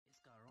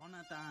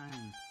Corona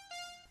time.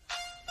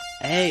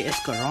 Hey, it's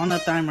Corona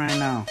time right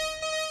now.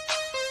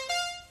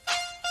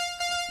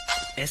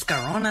 It's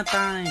Corona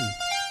time.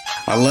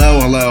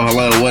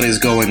 Hello. What is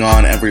going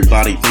on,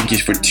 everybody? Thank you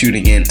for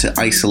tuning in to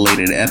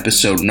Isolated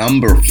episode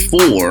number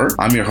 4.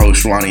 I'm your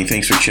host, Ronnie.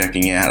 Thanks for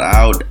checking it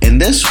out.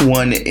 And this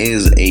one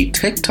is a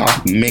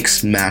TikTok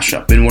mix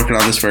mashup. Been working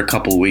on this for a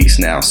couple weeks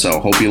now, so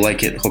hope you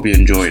like it. Hope you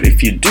enjoy it.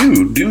 If you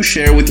do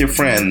share with your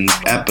friends.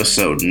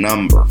 Episode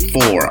number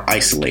 4,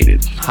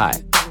 Isolated. Hi,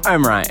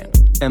 I'm Ryan.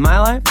 And my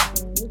life,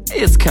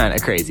 it's kind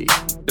of crazy.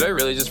 Did I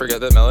really just forget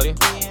that melody?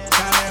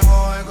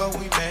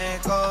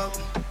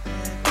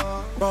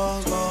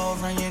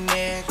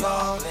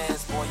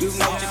 You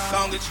know the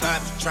song is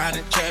not trying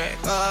to check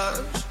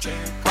us.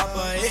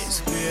 Papa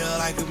is feel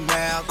like a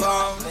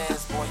Malcolm.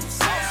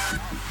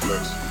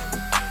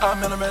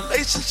 I'm in a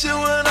relationship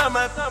when I'm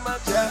at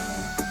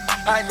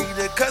yeah. I need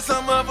to cut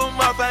some of them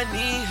off, I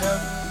need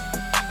help.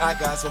 I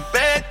got some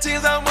bad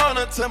things I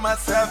want to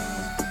myself.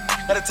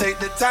 Gotta take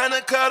the time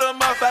to cut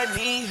them off, I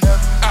need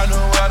help. I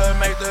know how to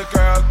make the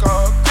girl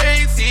go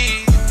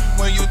crazy.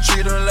 When you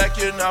treat her like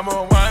your number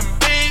one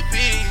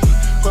baby.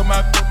 Put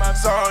my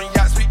on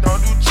yachts, we don't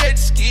do jet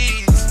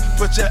skis.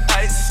 Put your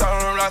ice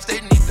on rocks,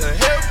 they need to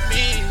help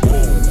me.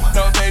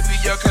 No, baby,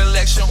 your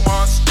collection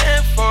won't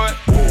stand for it.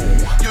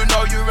 You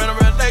know you're in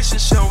a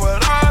relationship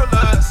with all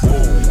us.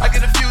 I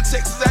get a few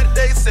texts out of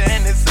day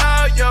saying it's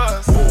all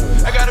yours.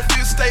 I got a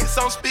few states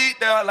on speed,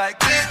 they're like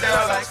this,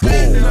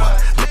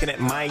 Looking at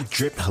my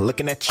drip,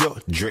 looking at your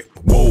drip.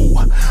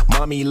 Whoa,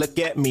 mommy, look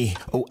at me.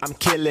 Oh, I'm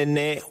killing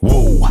it.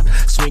 Whoa,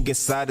 swinging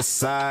side to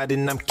side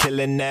and I'm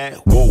killing that.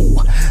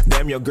 Whoa,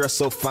 damn, your girl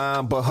so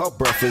fine, but her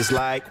breath is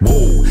like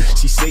whoa.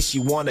 She say she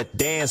wanna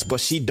dance, but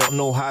she don't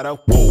know how to.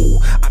 Whoa,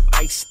 I'm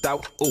iced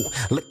out. Ooh,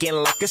 looking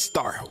like a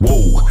star.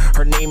 Whoa,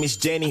 her name is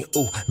Jenny.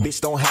 Ooh,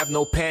 bitch don't have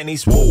no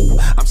panties. Whoa,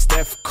 I'm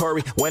Steph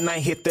Curry. When I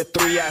hit the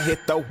 3, I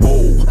hit the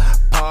whoa.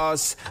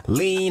 Pause,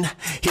 lean,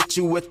 hit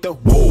you with the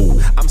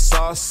whoa. I'm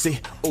saucy.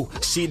 Ooh,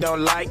 she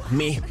don't like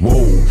me.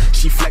 Whoa,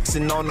 she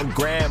flexing on the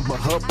gram, but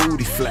her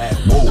booty flat.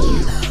 Whoa.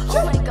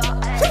 Oh my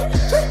God.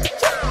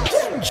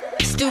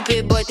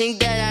 Stupid boy think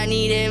that I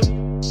need him.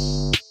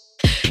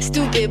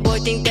 Stupid boy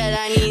think that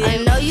I need him.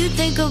 I know you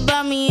think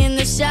about me in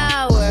the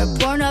shower.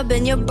 Porn up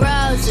in your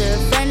browser.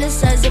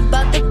 Fantasize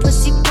about the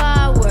pussy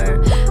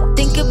power.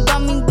 Think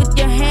about me with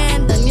your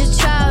hand on your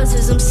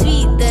trousers. I'm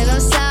sweet, then I'm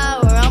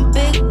sour. I'm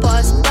Big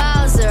Boss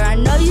Bowser. I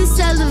know you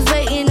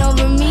salivating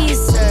over me,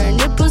 sir.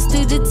 Nipples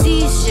through the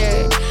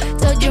t-shirt.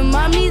 Told your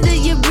mommy that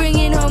you're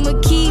bringing home a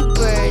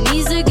keeper.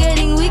 Knees are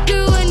getting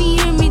weaker when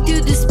you hear me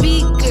through the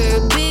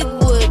speaker. Big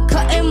wood,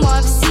 cutting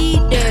off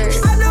cedar.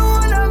 I don't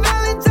want a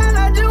Valentine,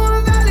 I just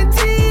want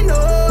Valentino.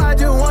 I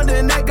just want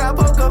the neck, I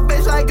poke her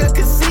face like a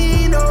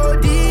casino.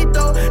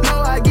 Dito, no,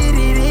 I get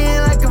it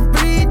in like a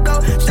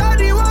burrito.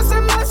 Shawty wants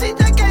some more, she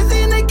just can't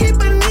seem to keep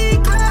a knee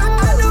clap.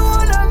 I don't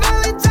want a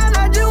Valentine,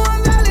 I just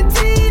want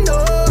Valentino.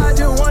 I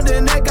just want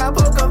the neck, I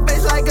poke her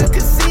face like a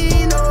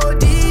casino.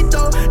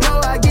 Dito, no,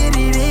 I get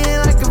it in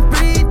like a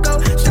burrito.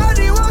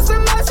 Shawty wants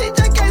some more, she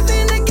just can't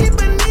seem to keep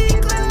a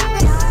knee clap.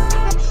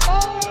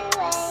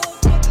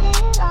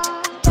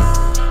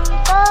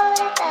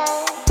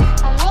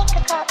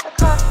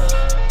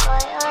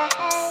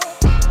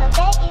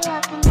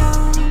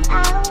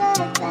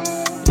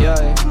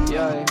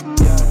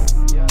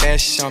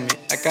 Cash on me,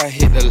 like I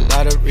hit the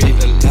lottery.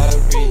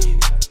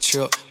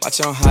 Trip, watch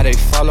on how they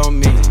follow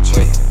me.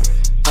 Wait,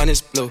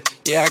 honey's blue,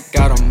 yeah, I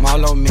got them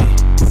all on me.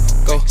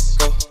 Go,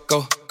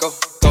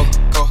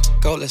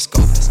 let's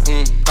go.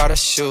 Got a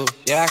shoe,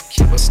 yeah, I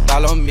keep a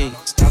style on me.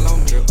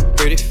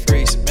 Pretty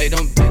freaks, make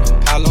them big,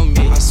 pile on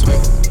me. I swear,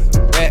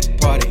 rat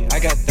party, I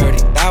got 30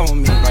 thou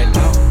on me right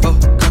now. Go,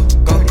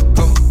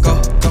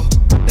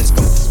 let's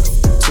go.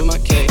 To my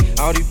K,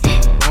 all these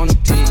people on the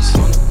piece.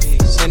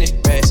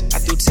 100 racks, I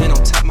do 10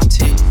 on top my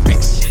teeth.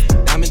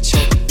 Diamond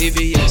choke,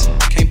 BBS,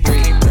 can't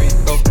breathe.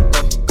 Go.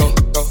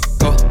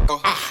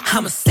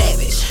 I'm a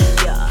savage,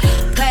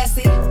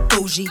 classy,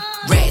 bougie,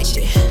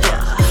 ratchet,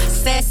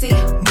 sassy,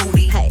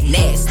 moody,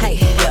 nasty,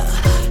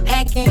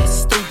 hacking,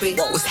 stupid.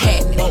 What's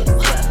happening?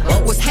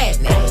 What's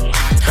happening?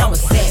 I'm a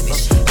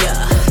savage,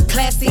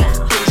 classy,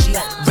 bougie,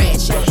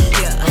 ratchet,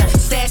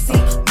 sassy,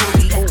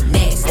 moody,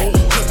 nasty,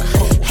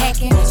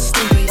 hacking,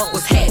 stupid.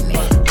 What's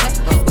happening?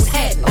 What's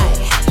happening?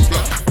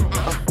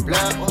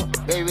 Blood,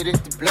 baby, this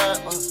the blood.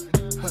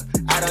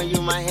 I don't use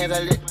my hands, I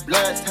let the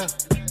blood.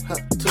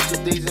 Two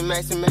these and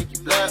max and make you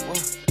blood.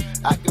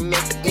 I can make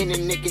any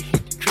nigga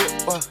hit the trip.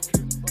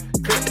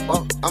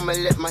 I'ma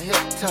let my hip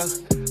tuck.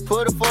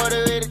 Put a 40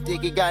 with a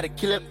ticket, got a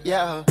clip,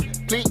 yeah.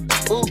 Click,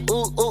 ooh.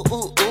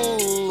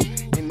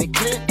 And the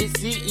clip is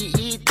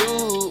CEE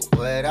through.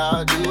 What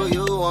all do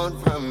you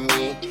want from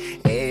me?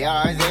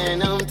 ARs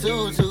and them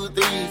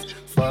 223s.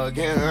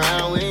 Fucking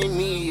around with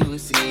me, you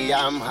see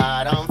I'm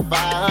hot on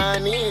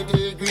 500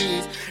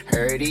 degrees.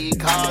 Heard he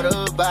caught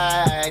a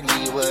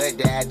body, but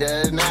that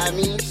does not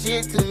mean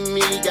shit to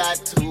me.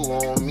 Got two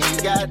on me.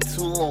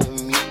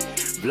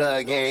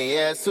 Blood gang,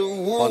 yeah, so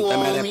who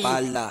Pónteme on de me?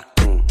 espalda.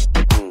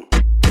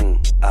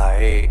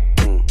 Ahí.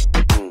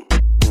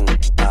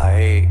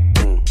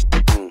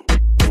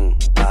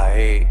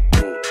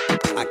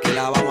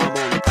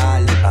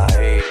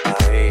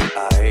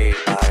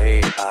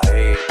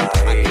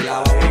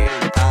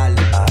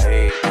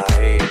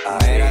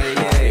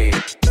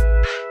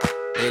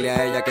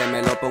 quiere que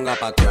me lo ponga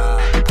pa'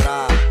 atrás.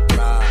 Tra,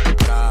 tra,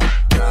 tra,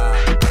 tra,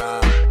 tra,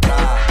 tra,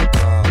 tra,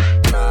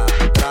 tra,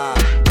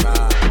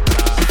 tra,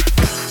 tra.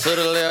 To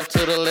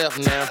the left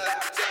now.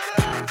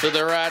 To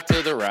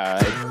the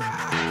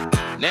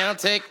right. Now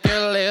take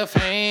your left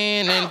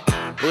hand and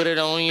put it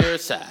on your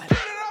side.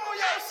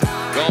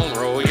 Gon'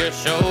 roll your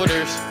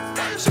shoulders,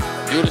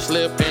 do the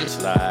slip and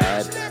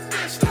slide.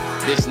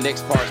 This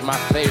next part's my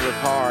favorite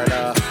part,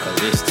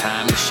 cause it's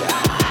time to shine.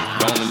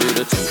 Gonna do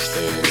the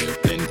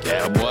two-step, then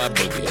cowboy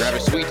boogie. Grab a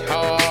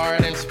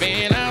sweetheart and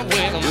spin out with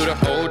him. Do the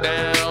hold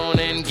down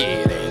and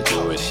get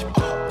into it.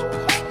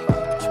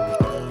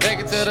 Take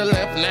it to the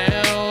left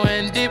now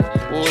and dip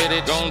with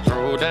it. Gonna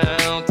throw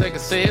down, take a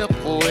sip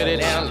with it.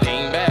 Now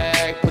lean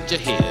back, put your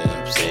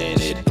hips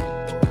in it.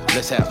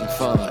 Let's have some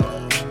fun.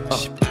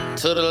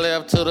 To the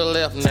left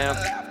now.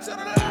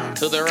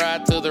 To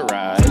the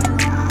right.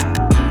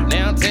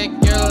 Now take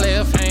your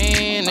left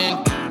hand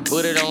and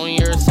put it on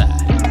your side.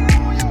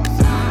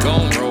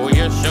 Gon' roll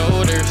your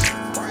shoulders,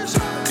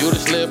 do the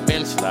slip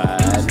and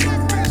slide.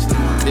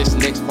 This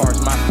next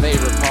part's my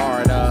favorite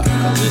part,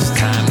 cause it's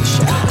time to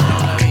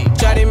shine.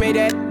 Shawty made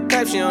that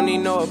clap, she don't need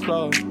no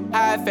applause.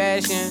 High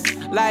fashion,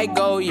 like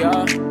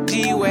Goya,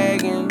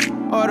 G-Wagon,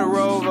 or the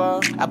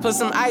Rover. I put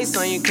some ice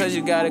on you cause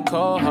you got a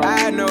cold heart.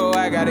 I know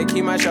I gotta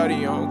keep my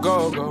shawty on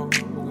go.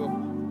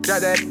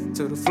 Drop that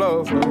to the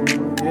floor,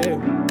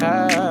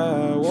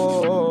 yeah.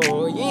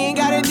 Whoa. You ain't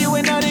gotta deal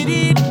with none of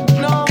these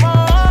no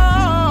more.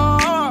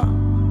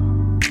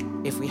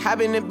 If we hop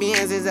in the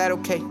Benz, is that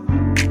okay?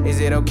 Is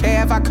it okay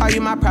if I call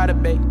you my pride,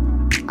 babe?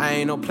 I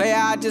ain't no player,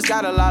 I just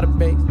got a lot of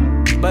bass.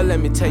 But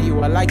let me tell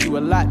you, I like you a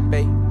lot,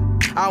 babe.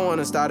 I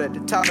wanna start at the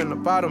top and the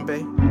bottom,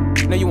 babe.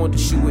 Now you want the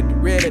shoe with the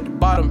red at the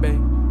bottom,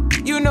 babe.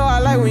 You know I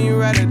like when you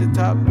right at the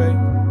top, babe.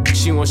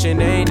 She wants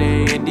Sinead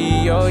and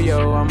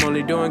D-Yo-Yo. I'm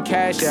only doing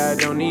cash, I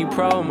don't need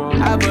promo.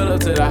 I pull up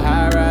to the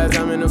high rise,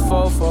 I'm in the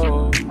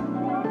fofo.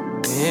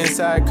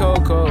 Inside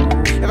Coco.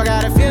 If I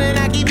got a feeling,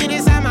 I keep it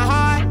inside my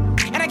heart.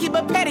 And I keep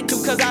a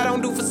pedicure cause I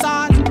don't do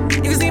facades.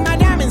 You can see my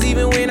diamonds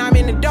even when I'm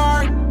in the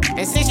dark.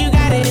 And since you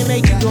got it, it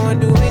make you go and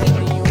do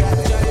anything you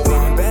gotta do.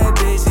 One bad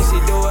bitch, and she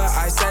do what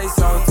I say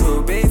so.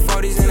 2 big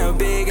 40s and a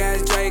big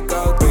ass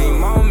Draco. 3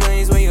 more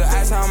millions when you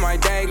ask how my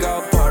day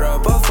go. Put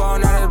up a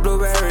phone, not a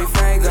blueberry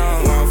fango.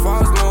 One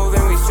false move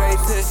and we straight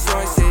to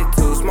short shit.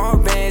 2 small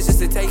bands just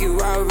to take you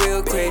out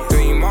real quick.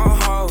 3 more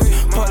hoes,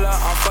 pull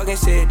up on fucking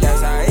shit,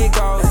 that's how it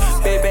goes.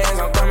 Big bands,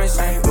 I'm coming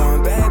straight.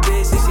 One bad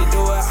bitch, and she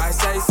do what I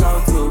say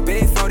so. 2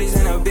 big 40s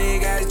and a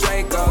big ass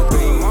Draco.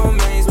 3 more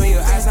millions when you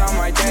ask how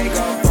my day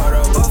go. Put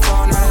up a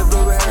phone, not a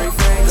blueberry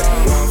fango.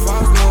 One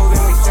false move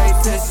and we straight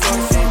to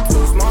short shit.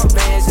 2 small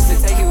bands just to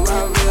take you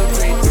out real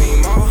quick.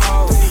 3 more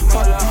hoes,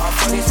 pull up on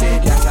fucking shit,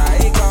 that's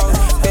how it goes.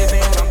 Big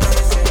bands, I'm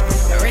coming straight.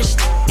 Rich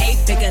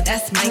 8-figure,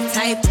 that's my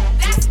type.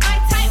 That's my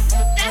type.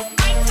 That's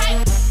my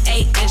type.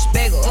 8-inch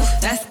bagel,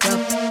 that's good.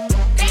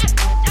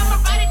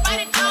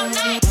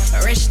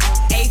 Rich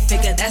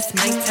 8-figure, that's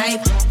my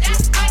type.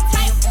 That's my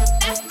type.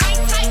 That's my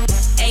type.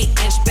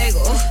 8-inch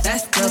bagel,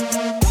 that's good.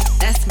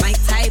 That's my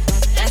type.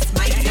 That's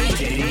my type.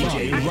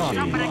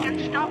 But I can't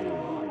stop.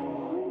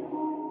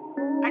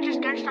 I just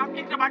can't stop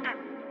thinking about her.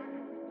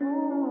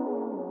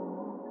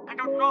 I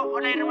don't know.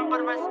 All I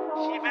remember was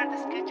she wear the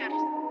Skechers,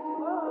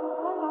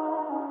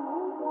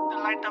 the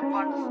light up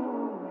ones.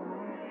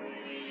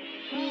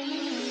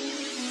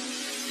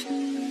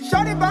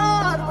 Shawty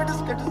bad with the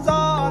Skechers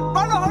on.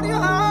 Follow on your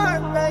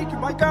heart, make you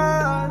my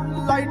girl.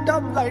 Light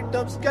up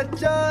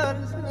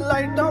Skechers.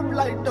 Light up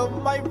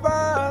my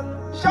world.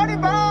 Shawty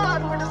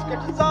bad with the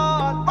Skechers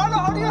on. Follow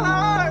on your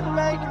heart,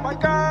 make you my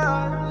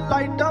girl.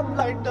 Light up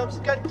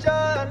Skechers.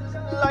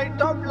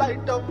 Light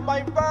up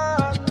my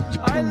world.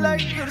 I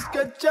like your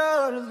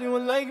Skechers. You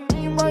like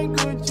me, my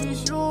Gucci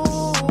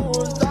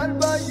shoes. I'll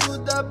buy you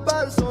the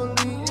purse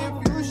only if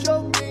you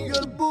show me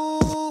your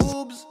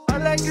boobs. I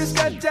like your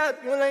Skechers,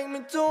 you like me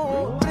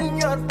too. Bring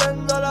your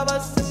friends, all of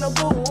us in the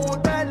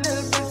booth. Bad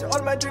little bitch,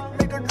 all my drip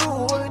make a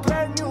drool.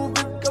 Brand new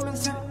whip, come and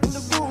sit in the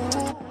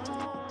booth.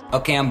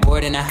 Okay, I'm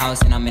bored in the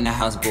house and I'm in the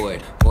house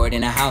bored. Bored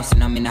in the house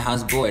and I'm in the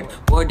house bored.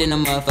 Bored in a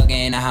motherfucker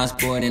in the house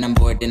bored. And I'm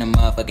bored in a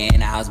motherfucker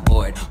in the house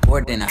bored.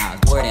 Bored in the house,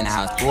 bored in the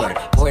house bored.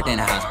 Bored in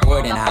the house,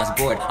 bored in the house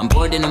bored. I'm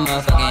bored in a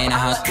motherfucker in the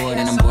house bored.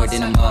 And I'm bored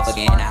in a motherfucker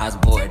in the house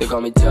bored. They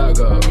call me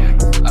Tiago,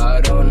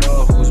 I don't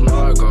know who's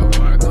Margo.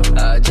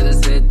 I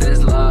just hit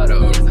this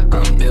lotto.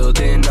 I'm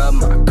building up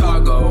my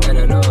cargo. And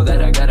I know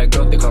that I gotta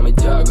go. They call me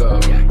Tiago,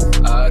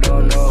 I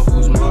don't know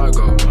who's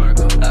Margo.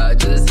 I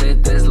just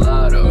hit this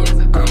lotto.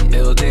 I'm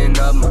building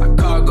up my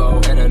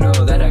cargo. And I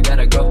know that I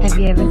gotta go. Have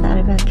you ever thought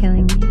about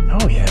killing me?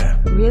 Oh yeah.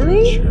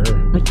 Really? Sure.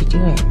 What you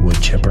doing?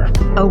 Wood chipper.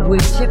 A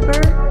wood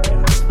chipper?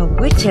 Yeah. A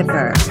wood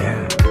chipper?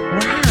 Yeah.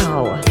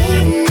 Wow.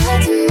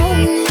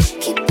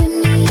 Keeping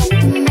me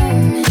in the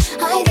moment.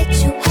 I bet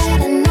you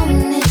hadn't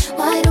known it.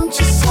 Why don't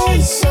you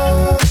say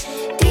so?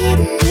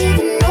 Didn't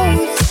even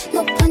notice.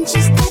 No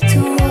punches that to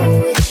roll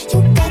with. You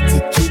got to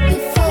keep me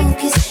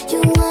focused.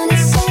 You wanna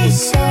say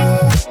so?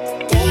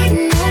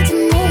 Didn't have to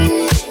moan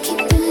it.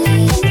 Keeping me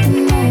in the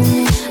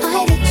moment. I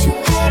bet you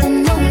hadn't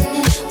known it.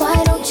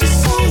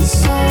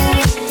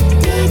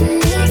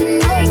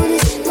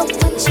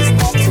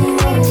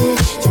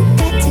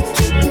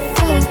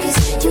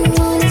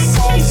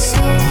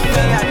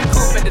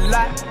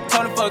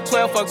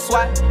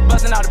 SWAT,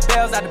 buzzing all the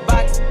bells out the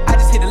box. I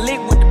just hit a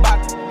lick with the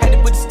box, had to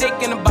put the stick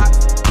in the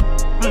box.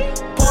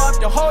 Pour up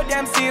the whole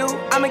damn seal,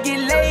 I'ma get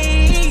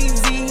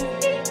lazy.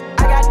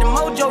 I got the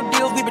mojo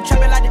deals, we been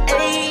trapping like the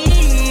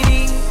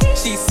 80s.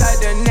 She said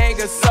the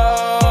nigga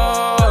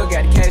so,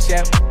 got the cash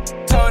out.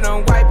 Told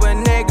him wipe a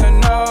nigga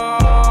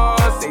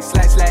no, say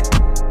slash slash.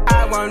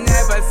 I won't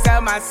never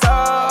sell my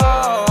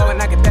soul,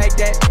 and I can take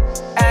that.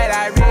 And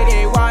I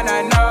really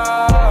wanna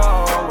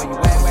know where you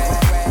at.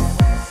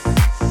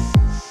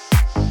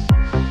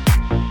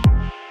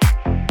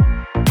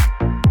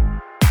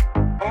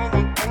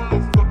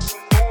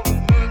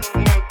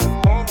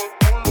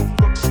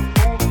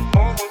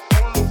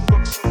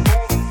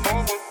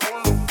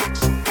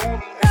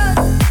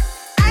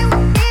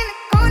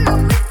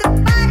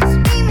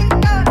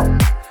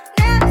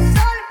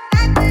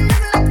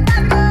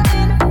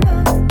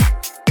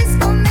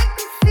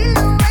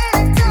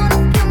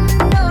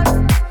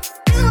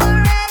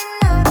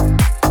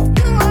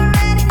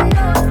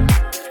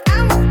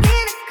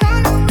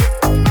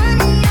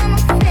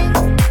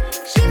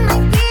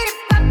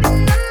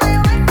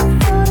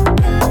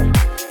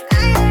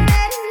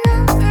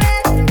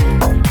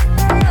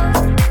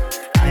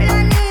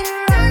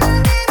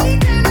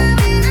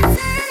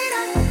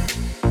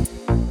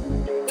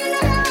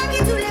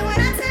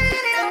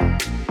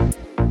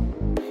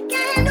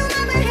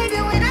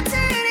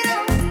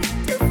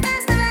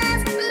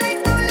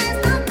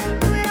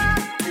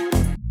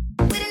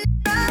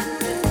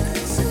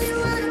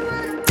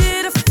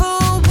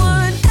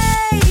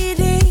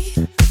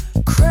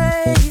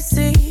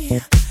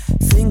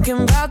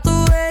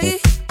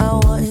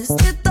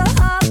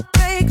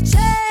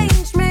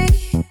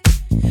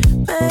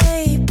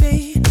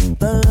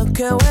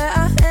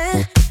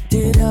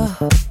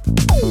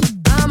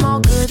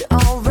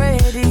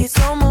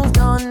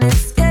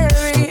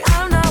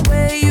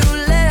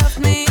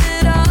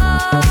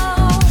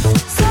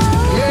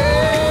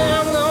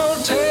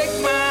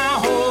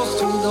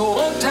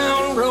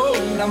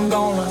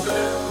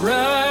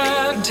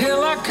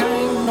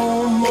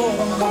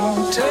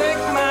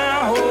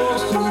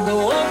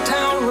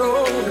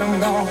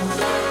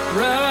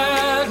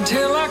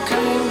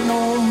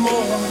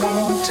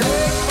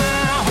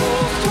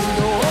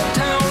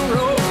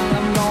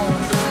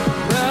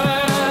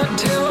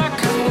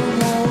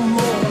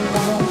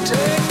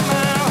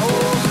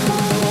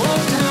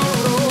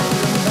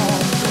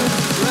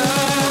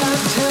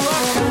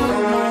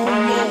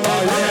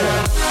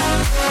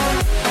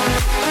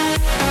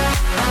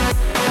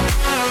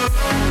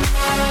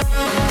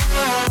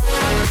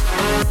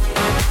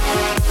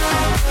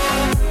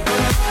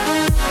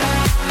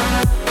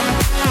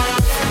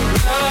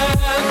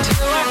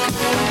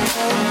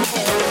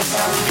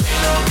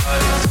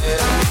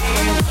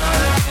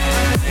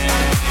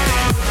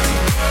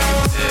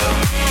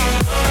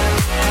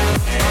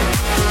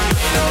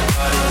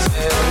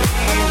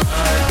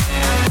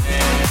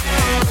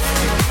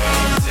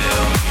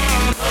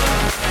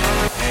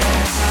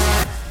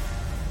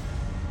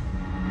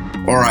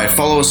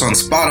 Follow us on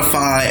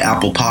Spotify,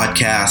 Apple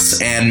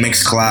Podcasts, and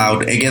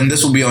Mixcloud. Again,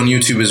 this will be on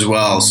YouTube as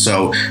well,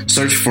 so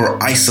search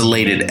for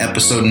Isolated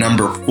episode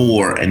number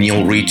 4 and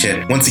you'll reach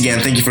it. Once again,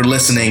 thank you for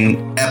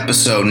listening.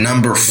 Episode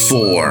number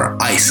 4,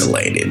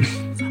 Isolated.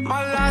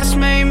 My last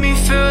made me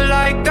feel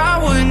like I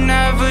would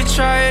never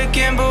try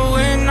again, but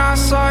when I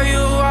saw you,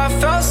 I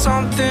felt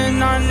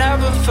something I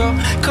never felt.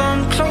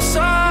 Come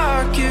closer,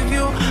 I'll give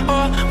you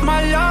all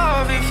my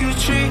love. If you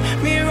treat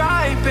me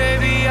right,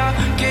 baby, I'll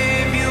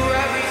give you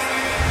everything.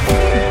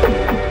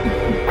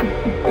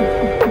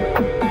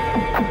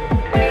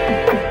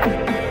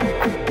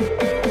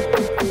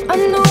 I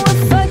know I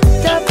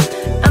fucked up,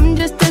 I'm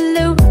just a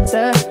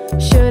loser.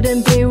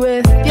 Shouldn't be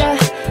with ya.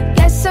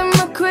 Guess I'm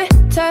a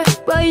quitter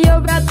while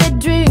you're out there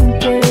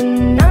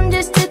drinking. I'm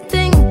just a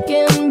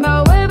thinking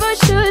about where I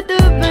should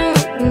have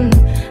been.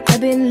 I've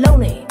been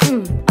lonely,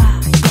 yeah.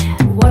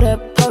 Water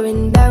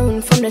pouring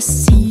down from the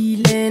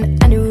ceiling.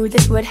 I knew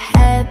this would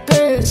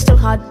happen, still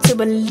hard to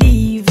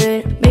believe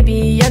it.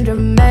 Maybe I'm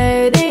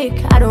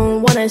dramatic, I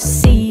don't wanna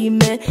see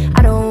me,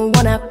 I don't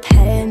wanna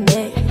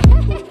panic.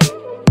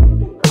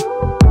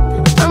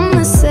 I'm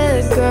a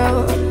sad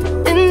girl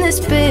in this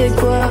big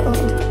world,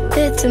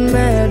 it's a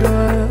mad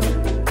world.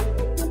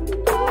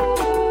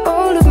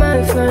 All of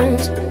my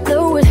friends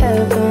know it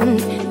happened,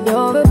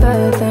 you're a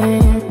bad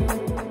thing.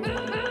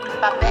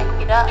 If I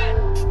back it up,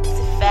 is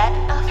it fat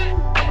enough?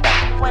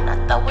 When I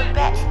throw it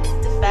back,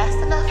 is it fast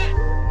enough?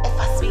 If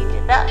I speed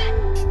it up,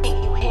 can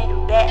you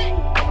handle that?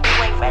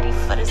 You ain't ready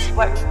for this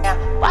work now.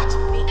 Watch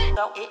me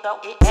throw it back,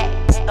 throw it back,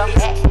 throw it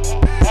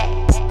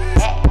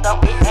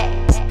back,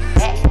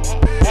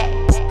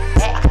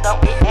 I throw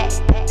it back,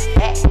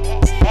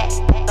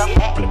 throw it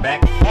back, from the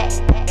back,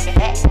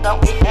 throw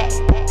it back.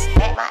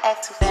 My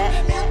ass too fat,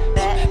 too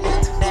fat, too fat,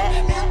 too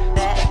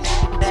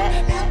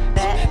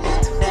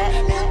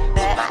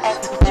fat. My ass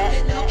too fat,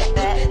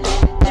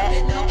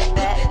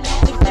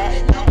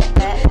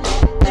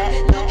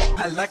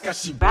 I like how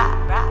she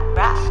rock, rock,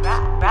 rock,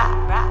 rock,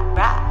 rock,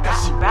 rock,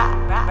 rock, rock,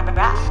 rock, rock,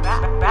 rock,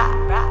 rock, rock,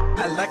 rock.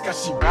 I like how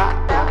she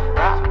rock, rock,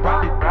 rock.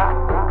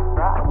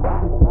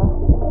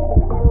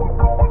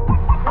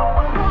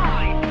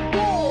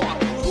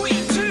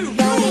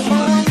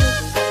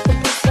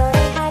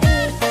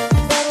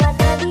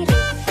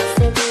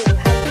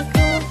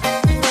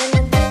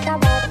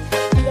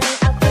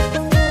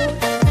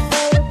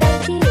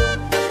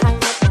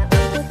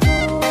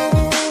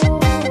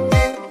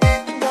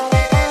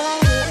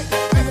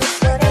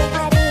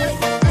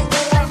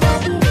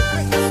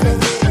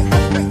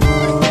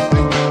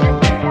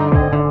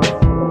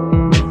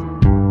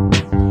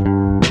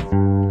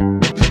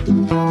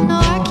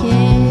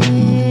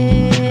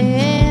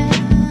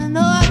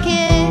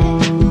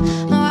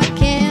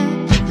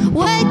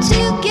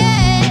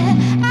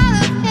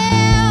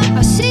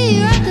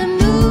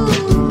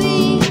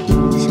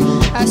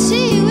 I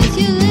see you with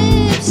your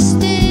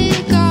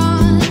lipstick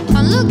on.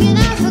 I'm looking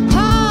out for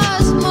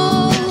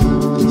cosmos.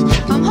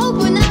 I'm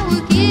hoping that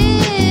we'll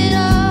get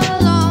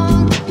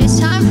along. It's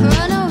time for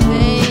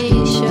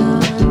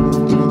renovation.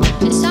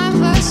 It's time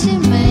for us to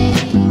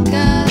make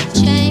a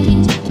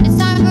change. It's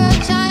time for a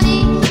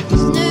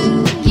Chinese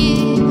New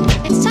Year.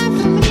 It's time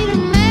for me to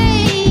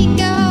make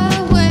a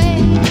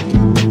way.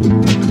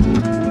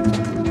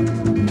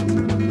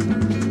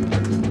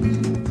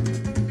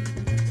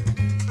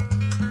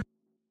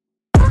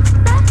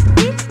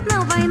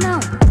 Não vai não.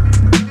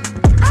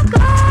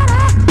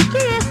 Agora que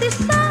esse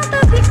som tá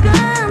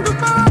ficando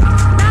bom.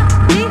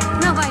 Daqui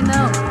não vai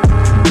não.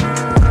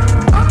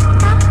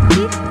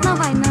 Daqui não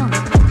vai não.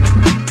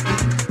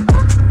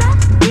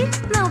 Daqui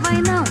não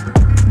vai não.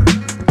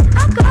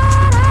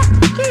 Agora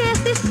que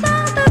esse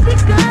som tá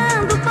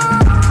ficando bom.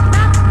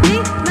 Daqui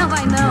não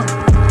vai não.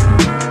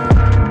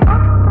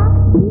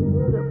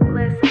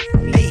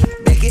 Hey,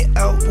 back it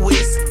out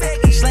west,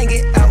 slang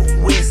it out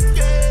west.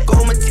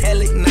 Gold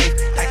metallic knife,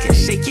 I can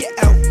shake it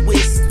out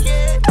west.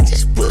 I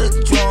just put a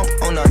drum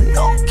on a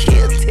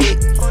no-kill tick.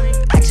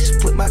 I just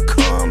put my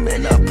cum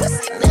in a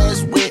pussy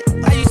that's wet.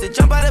 I used to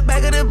jump out the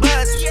back of the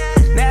bus,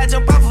 now I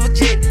jump off of a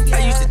jet. I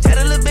used to tell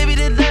the little baby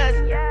to dust.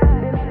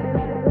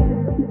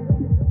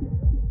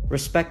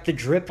 Respect the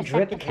drip,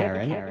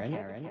 Karen.